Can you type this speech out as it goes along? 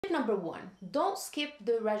Tip number one, don't skip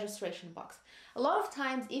the registration box. A lot of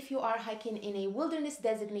times, if you are hiking in a wilderness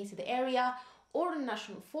designated area or a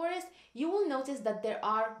national forest, you will notice that there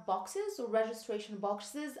are boxes or registration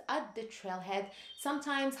boxes at the trailhead.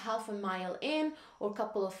 Sometimes half a mile in or a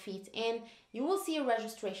couple of feet in, you will see a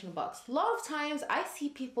registration box. A lot of times I see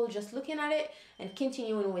people just looking at it and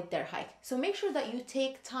continuing with their hike. So make sure that you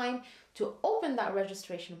take time to open that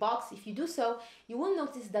registration box. If you do so, you will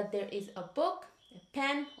notice that there is a book, a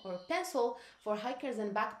pen or a pencil for hikers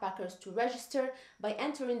and backpackers to register by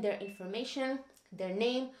entering their information, their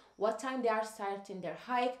name, what time they are starting their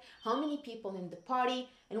hike, how many people in the party,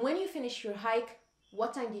 and when you finish your hike,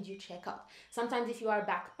 what time did you check out? Sometimes if you are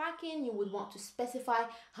backpacking, you would want to specify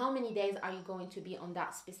how many days are you going to be on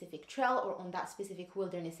that specific trail or on that specific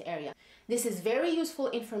wilderness area. This is very useful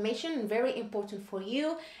information and very important for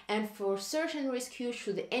you and for search and rescue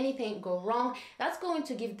should anything go wrong. That's going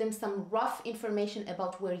to give them some rough information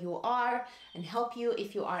about where you are and help you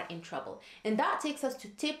if you are in trouble. And that takes us to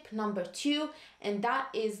tip number 2, and that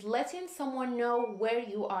is letting someone know where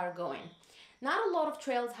you are going. Not a lot of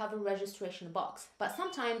trails have a registration box, but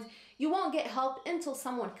sometimes you won't get help until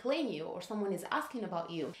someone claims you or someone is asking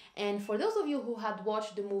about you. And for those of you who had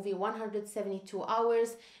watched the movie 172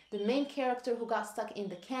 Hours, the main character who got stuck in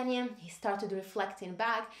the canyon, he started reflecting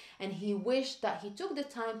back and he wished that he took the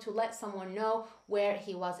time to let someone know where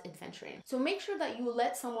he was adventuring. So make sure that you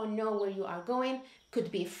let someone know where you are going. Could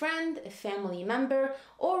be a friend, a family member,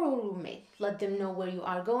 or a roommate. Let them know where you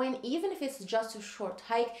are going. Even if it's just a short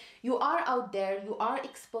hike, you are out there, you are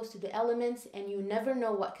exposed to the elements, and you never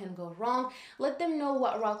know what can go wrong. Let them know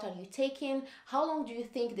what route are you taking, how long do you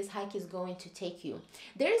think this hike is going to take you.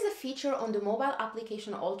 There is a feature on the mobile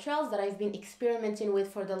application AllTrails that I've been experimenting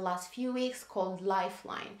with for the last few weeks called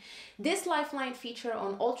Lifeline. This Lifeline feature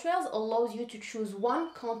on AllTrails allows you to choose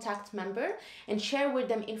one contact member and share with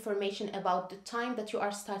them information about the time that you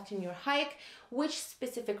are starting your hike, which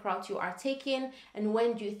specific route you are taking, and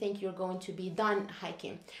when do you think you're going to be done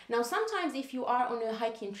hiking. Now, sometimes if you are on a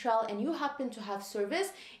hiking trail and you happen to have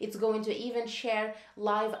service, it's going to even share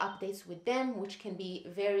live updates with them, which can be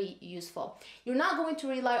very useful. You're not going to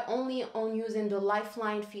rely only on using the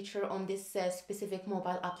Lifeline feature on this specific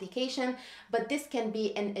mobile application, but this can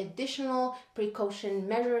be an additional precaution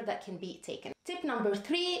measure that can be taken. Tip number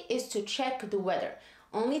 3 is to check the weather.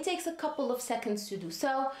 Only takes a couple of seconds to do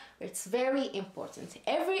so, but it's very important.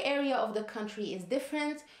 Every area of the country is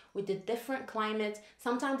different with a different climate.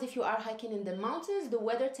 Sometimes if you are hiking in the mountains, the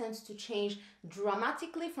weather tends to change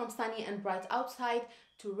dramatically from sunny and bright outside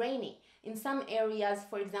to rainy. In some areas,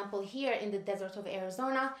 for example, here in the desert of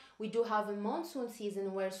Arizona, we do have a monsoon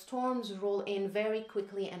season where storms roll in very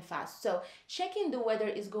quickly and fast. So checking the weather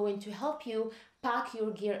is going to help you pack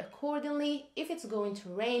your gear accordingly. If it's going to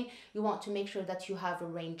rain, you want to make sure that you have a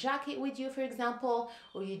rain jacket with you, for example,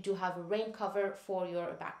 or you do have a rain cover for your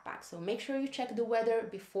backpack. So make sure you check the weather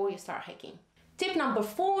before you start hiking. Tip number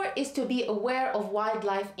 4 is to be aware of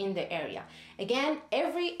wildlife in the area. Again,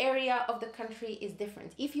 every area of the country is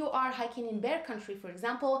different. If you are hiking in bear country, for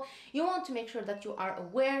example, you want to make sure that you are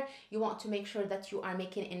aware. You want to make sure that you are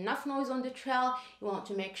making enough noise on the trail. You want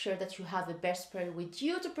to make sure that you have a bear spray with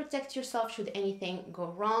you to protect yourself should anything go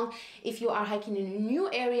wrong. If you are hiking in a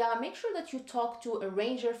new area, make sure that you talk to a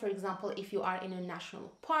ranger, for example, if you are in a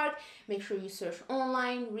national park. Make sure you search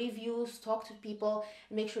online, reviews, talk to people,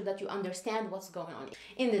 and make sure that you understand what's going on.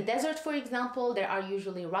 In the desert, for example, there are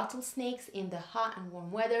usually rattlesnakes in the hot and warm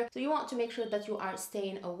weather, so you want to make sure that you are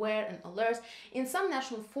staying aware and alert. In some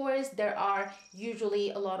national forests, there are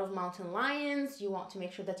usually a lot of mountain lions. You want to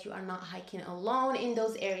make sure that you are not hiking alone in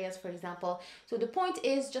those areas, for example. So the point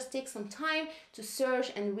is just take some time to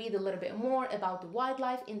search and read a little bit more about the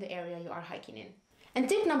wildlife in the area you are hiking in. And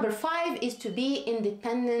tip number 5 is to be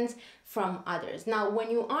independent from others. Now,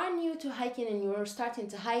 when you are new to hiking and you're starting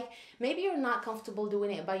to hike, maybe you're not comfortable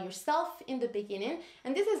doing it by yourself in the beginning.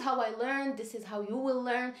 And this is how I learned, this is how you will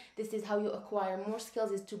learn, this is how you acquire more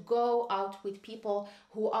skills, is to go out with people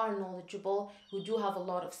who are knowledgeable, who do have a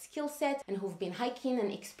lot of skill set and who've been hiking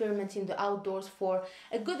and experimenting the outdoors for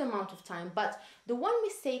a good amount of time. But the one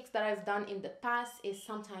mistake that I've done in the past is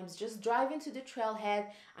sometimes just driving to the trailhead.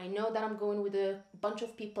 I know that I'm going with a bunch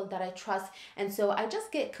of people that I trust, and so I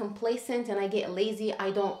just get complacent and I get lazy. I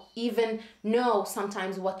don't even know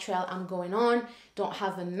sometimes what trail I'm going on. don't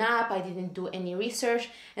have a map, I didn't do any research,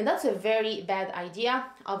 and that's a very bad idea.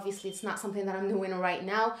 Obviously, it's not something that I'm doing right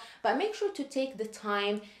now, but make sure to take the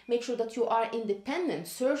time, make sure that you are independent,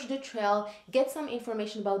 search the trail, get some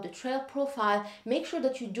information about the trail profile, make sure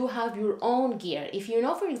that you do have your own gear. If you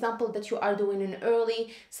know, for example, that you are doing an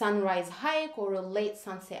early sunrise hike or a late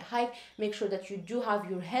sunset hike, make sure that you do have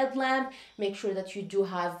your headlamp, make sure that you do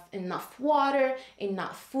have enough water,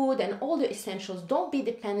 enough food, and all the essentials. Don't be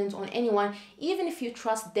dependent on anyone, even if you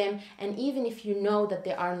trust them and even if you know that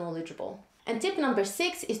they are knowledgeable. And tip number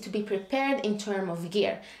 6 is to be prepared in terms of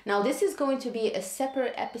gear. Now, this is going to be a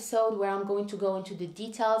separate episode where I'm going to go into the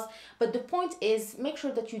details, but the point is make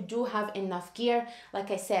sure that you do have enough gear. Like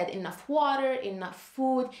I said, enough water, enough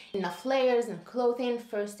food, enough layers and clothing,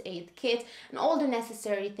 first aid kit, and all the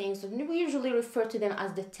necessary things. We usually refer to them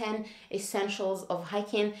as the 10 essentials of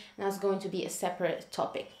hiking, and that's going to be a separate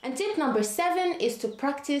topic. And tip number 7 is to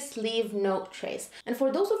practice leave no trace. And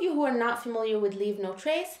for those of you who are not familiar with leave no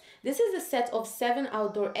trace, this is a set of 7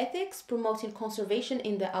 outdoor ethics promoting conservation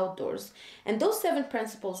in the outdoors. And those 7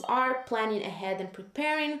 principles are planning ahead and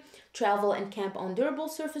preparing, travel and camp on durable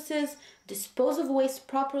surfaces, dispose of waste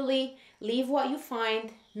properly, leave what you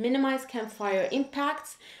find, minimize campfire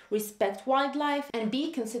impacts, respect wildlife, and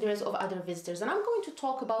be considerate of other visitors. And I'm going to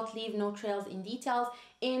talk about leave no trails in details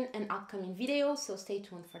in an upcoming video, so stay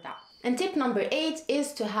tuned for that. And tip number 8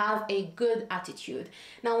 is to have a good attitude.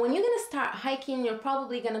 Now, when you're gonna start hiking, you're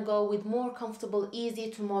probably gonna go with more comfortable,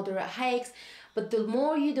 easy to moderate hikes, but the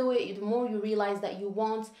more you do it, the more you realize that you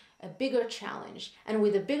want a bigger challenge. And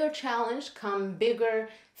with a bigger challenge come bigger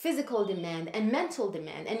physical demand and mental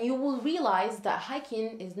demand. And you will realize that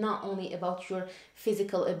hiking is not only about your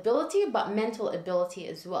physical ability, but mental ability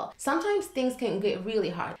as well. Sometimes things can get really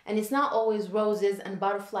hard, and it's not always roses and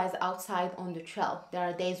butterflies outside on the trail. There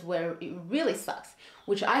are days where it really sucks,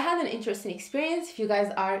 which I had an interesting experience. If you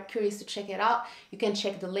guys are curious to check it out, you can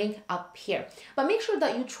check the link up here. But make sure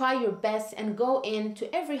that you try your best and go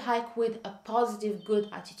into every hike with a positive, good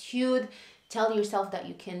attitude. Tell yourself that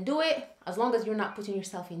you can do it, as long as you're not putting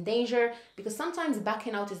yourself in danger, because sometimes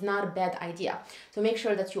backing out is not a bad idea. So make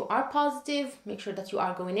sure that you are positive, make sure that you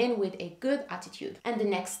are going in with a good attitude. And the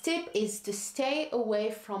next tip is to stay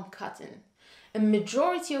away from cotton. A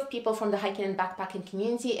majority of people from the hiking and backpacking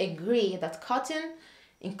community agree that cotton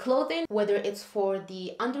in clothing, whether it's for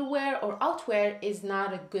the underwear or outwear, is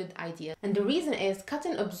not a good idea. And the reason is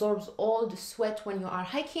cotton absorbs all the sweat when you are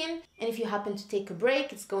hiking, and if you happen to take a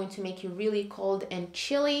break, it's going to make you really cold and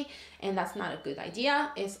chilly, and that's not a good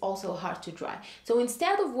idea. It's also hard to dry. So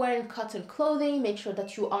instead of wearing cotton clothing, make sure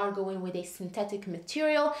that you are going with a synthetic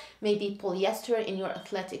material, maybe polyester in your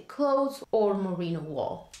athletic clothes or merino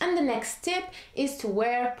wool. And the next tip is to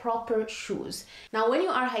wear proper shoes. Now, when you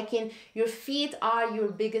are hiking, your feet are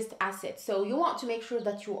your biggest asset. So you want to make sure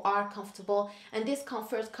that you are comfortable, and this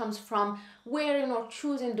comfort comes from wearing or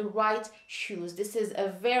choosing the right shoes. This is a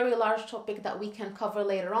very large topic that we can cover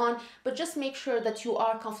later on, but just make sure that you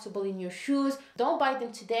are comfortable in your shoes. Don't buy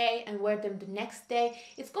them today and wear them the next day.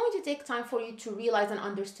 It's going to take time for you to realize and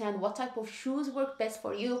understand what type of shoes work best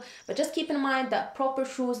for you, but just keep in mind that proper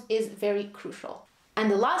shoes is very crucial. And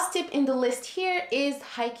the last tip in the list here is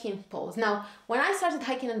hiking poles. Now, when I started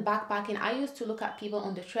hiking and backpacking, I used to look at people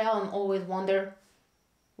on the trail and always wonder,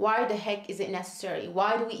 why the heck is it necessary?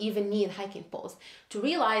 Why do we even need hiking poles? To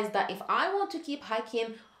realize that if I want to keep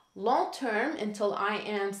hiking long term until I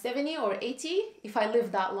am 70 or 80, if I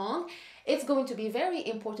live that long, it's going to be very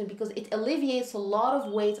important because it alleviates a lot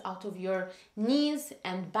of weight out of your knees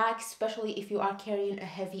and back, especially if you are carrying a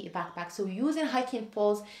heavy backpack. So using hiking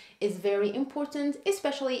poles is very important,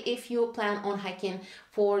 especially if you plan on hiking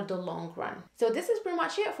for the long run. So this is pretty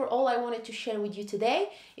much it for all I wanted to share with you today.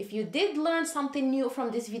 If you did learn something new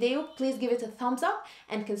from this video, please give it a thumbs up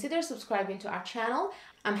and consider subscribing to our channel.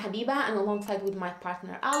 I'm Habiba, and alongside with my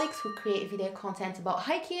partner Alex, we create video content about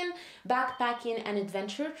hiking, backpacking, and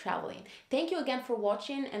adventure traveling. Thank you again for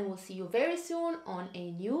watching, and we'll see you very soon on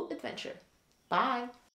a new adventure. Bye!